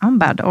I'm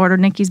about to order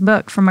Nikki's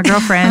book from a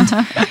girlfriend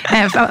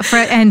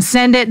and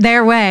send it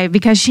their way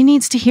because she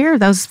needs to hear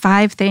those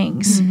 5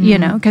 things,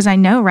 because I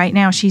know right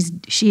now she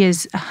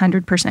is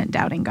 100%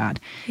 doubting God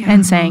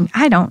and saying,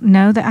 I don't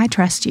know that I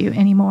trust you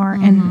anymore.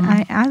 And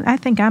I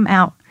think I'm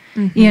out.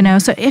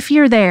 So if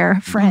you're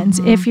there, friends,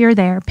 if you're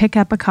there, pick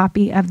up a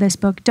copy of this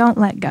book. Don't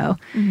let go.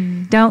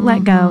 Don't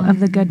let go of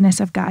the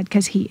goodness of God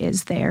because he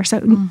is there.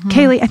 So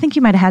Kaylee, I think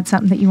you might have had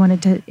something that you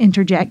wanted to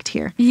interject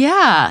here.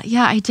 Yeah,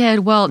 I did.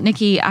 Well,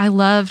 Nikki, I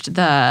loved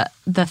the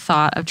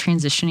thought of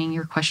transitioning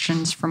your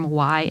questions from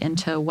why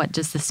into what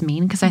does this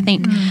mean? Because I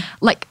think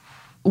like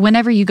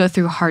whenever you go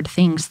through hard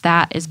things,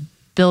 that is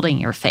building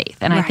your faith.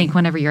 And I think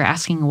whenever you're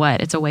asking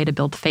what, it's a way to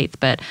build faith.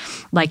 But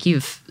like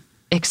you've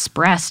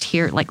expressed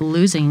here, like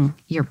losing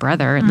your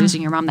brother and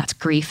losing your mom, that's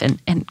grief.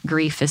 And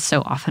grief is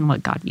so often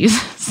what God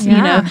uses,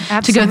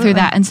 to go through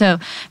that. And so,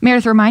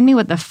 Meredith, remind me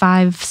what the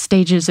 5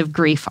 stages of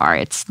grief are.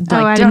 It's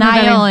like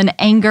denial and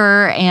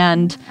anger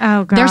and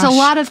there's a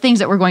lot of things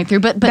that we're going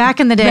through. But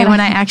back in the day when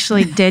I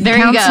actually did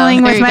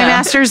counseling with my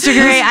master's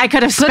degree, I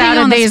could have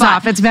spouted these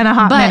off. It's been a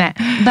hot minute.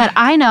 But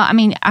I know,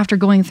 after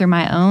going through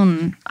my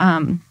own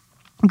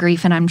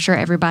grief, and I'm sure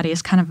everybody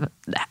is kind of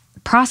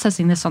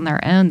processing this on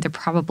their own, they're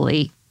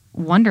probably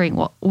wondering,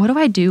 well, what do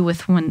I do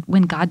with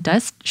when God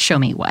does show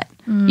me what?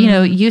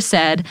 You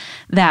said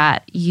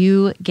that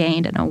you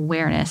gained an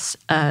awareness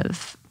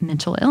of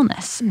mental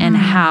illness and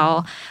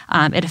how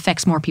it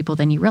affects more people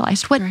than you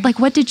realized.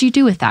 What did you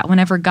do with that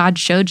whenever God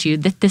showed you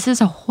that this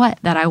is a what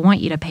that I want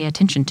you to pay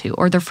attention to,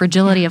 or the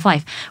fragility of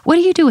life? What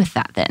do you do with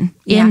that then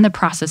in the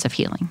process of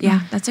healing?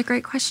 Yeah, that's a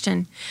great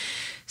question.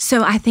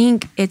 So I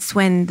think it's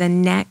when the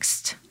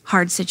next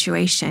hard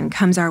situation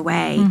comes our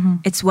way,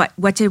 it's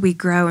what did we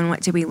grow and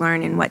what did we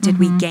learn and what did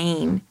we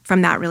gain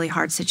from that really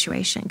hard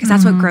situation? Because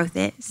that's what growth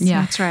is.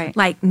 Yeah, that's right.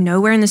 Like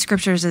nowhere in the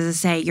scriptures does it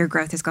say your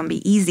growth is going to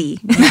be easy.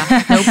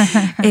 Nope.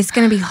 It's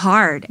going to be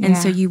hard. And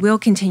so you will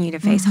continue to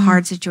face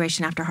hard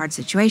situation after hard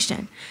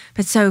situation.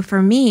 But so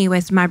for me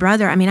with my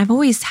brother, I mean, I've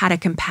always had a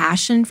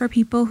compassion for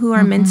people who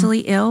are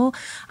mentally ill.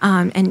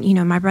 And, you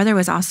know, my brother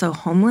was also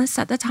homeless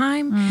at the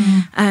time.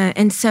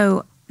 And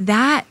so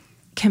that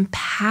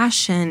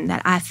compassion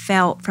that I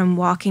felt from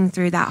walking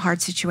through that hard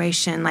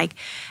situation, like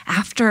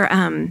after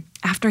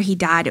he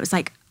died, it was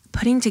like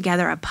putting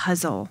together a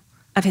puzzle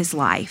of his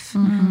life.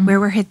 Where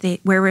were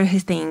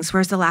his things?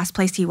 Where's the last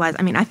place he was?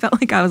 I mean, I felt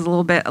like I was a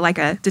little bit like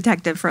a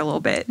detective for a little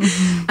bit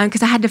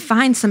because I had to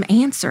find some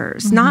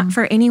answers, not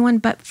for anyone,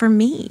 but for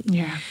me.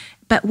 Yeah.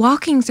 But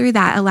walking through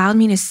that allowed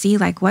me to see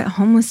like what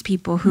homeless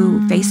people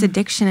who face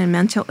addiction and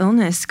mental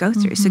illness go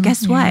through. So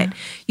guess what?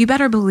 You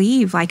better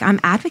believe like I'm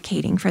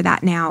advocating for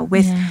that now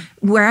with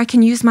where I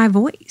can use my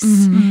voice.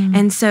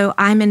 And so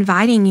I'm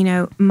inviting, you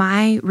know,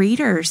 my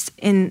readers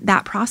in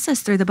that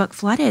process through the book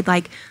Flooded,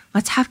 like,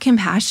 let's have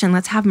compassion.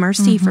 Let's have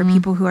mercy for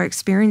people who are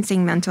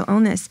experiencing mental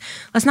illness.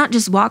 Let's not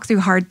just walk through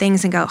hard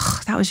things and go,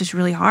 oh, that was just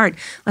really hard.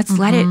 Let's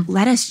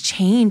let us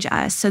change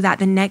us so that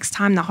the next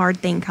time the hard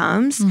thing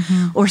comes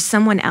or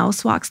someone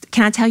else walks.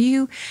 Can I tell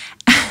you,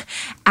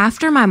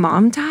 after my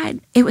mom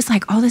died, it was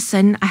like all of a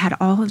sudden I had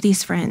all of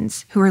these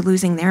friends who were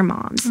losing their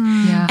moms.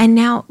 And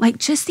now, like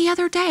just the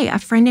other day, a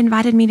friend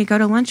invited me to go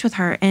to lunch with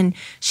her, and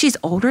she's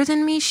older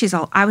than me.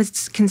 I would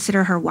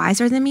consider her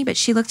wiser than me, but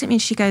she looked at me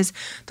and she goes,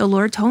 the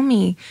Lord told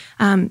me,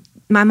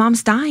 my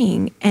mom's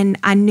dying and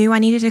I knew I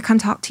needed to come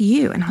talk to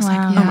you. And I was like,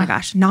 oh my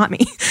gosh, not me,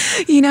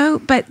 you know,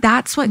 but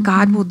that's what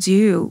God will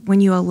do when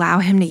you allow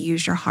him to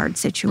use your hard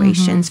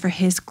situations for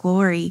his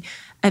glory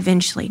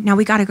eventually. Now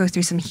we got to go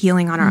through some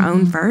healing on our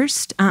own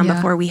first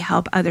before we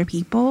help other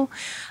people.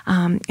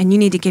 And you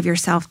need to give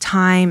yourself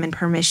time and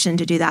permission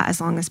to do that as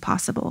long as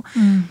possible.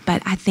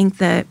 But I think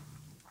the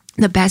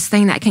best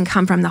thing that can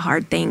come from the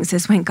hard things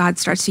is when God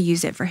starts to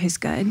use it for his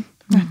good.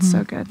 That's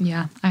so good.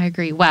 Yeah, I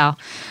agree. Wow.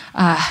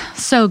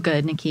 So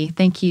good, Nikki.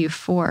 Thank you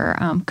for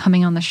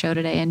coming on the show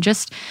today and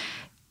just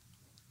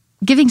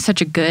giving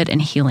such a good and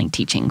healing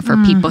teaching for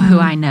people who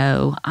I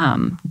know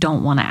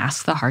don't want to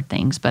ask the hard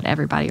things, but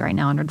everybody right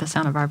now under the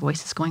sound of our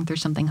voice is going through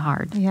something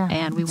hard. Yeah,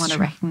 and we want to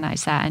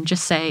recognize that and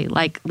just say,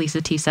 like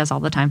Lisa T says all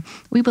the time,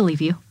 we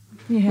believe you.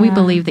 We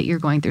believe that you're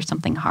going through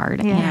something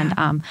hard,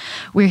 and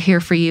we're here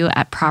for you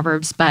at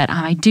Proverbs. But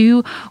I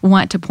do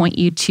want to point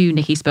you to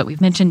Nikki's book. We've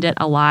mentioned it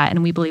a lot,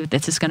 and we believe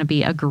this is going to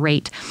be a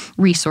great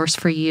resource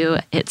for you.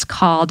 It's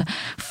called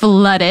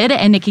Flooded.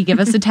 And Nikki,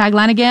 give us the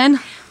tagline again.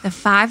 The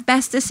 5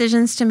 best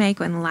decisions to make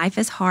when life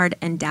is hard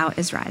and doubt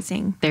is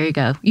rising. There you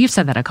go. You've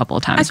said that a couple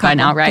of times by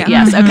now, right?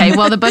 Yeah. Yes. Okay.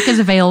 Well, the book is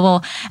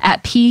available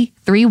at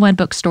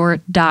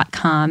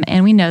p31bookstore.com.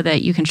 And we know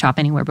that you can shop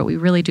anywhere, but we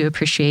really do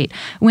appreciate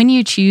when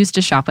you choose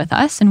to shop with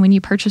us. And when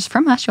you purchase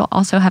from us, you'll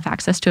also have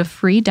access to a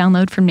free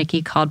download from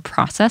Nikki called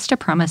Process to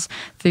Promise: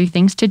 3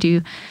 Things to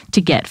Do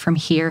to Get From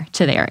Here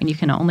to There. And you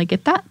can only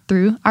get that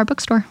through our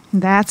bookstore.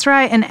 That's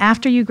right. And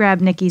after you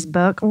grab Nikki's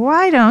book,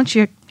 why don't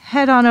you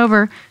head on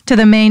over to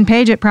the main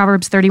page at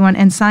Proverbs 31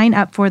 and sign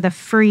up for the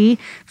free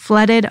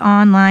Flooded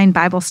online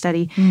Bible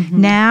study.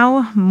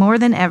 Now, more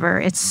than ever,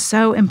 it's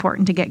so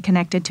important to get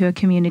connected to a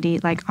community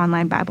like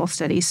online Bible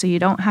studies so you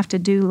don't have to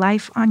do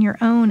life on your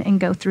own and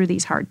go through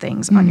these hard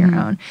things on your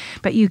own.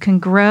 But you can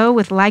grow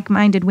with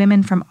like-minded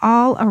women from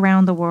all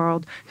around the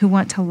world who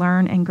want to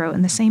learn and grow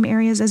in the same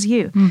areas as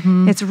you.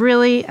 It's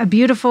really a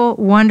beautiful,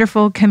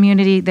 wonderful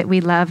community that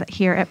we love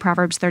here at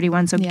Proverbs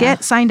 31. So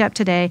get signed up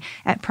today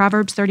at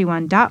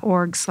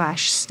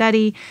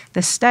proverbs31.org/study.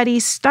 The study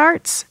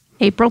starts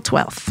April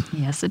 12th.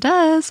 Yes, it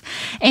does.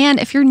 And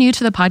if you're new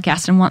to the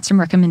podcast and want some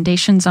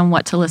recommendations on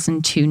what to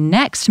listen to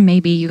next,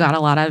 maybe you got a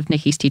lot out of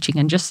Nikki's teaching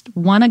and just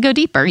want to go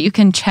deeper, you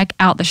can check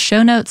out the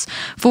show notes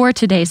for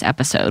today's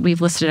episode. We've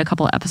listed a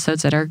couple of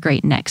episodes that are a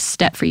great next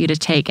step for you to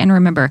take. And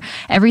remember,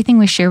 everything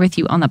we share with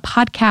you on the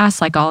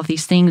podcast, like all of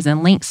these things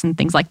and links and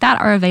things like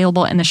that, are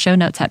available in the show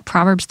notes at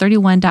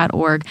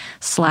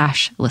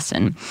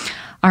proverbs31.org/listen.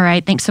 All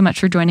right. Thanks so much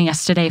for joining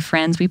us today,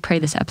 friends. We pray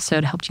this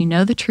episode helped you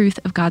know the truth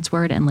of God's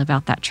word and live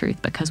out that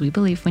truth, because we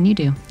believe when you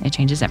do, it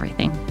changes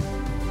everything.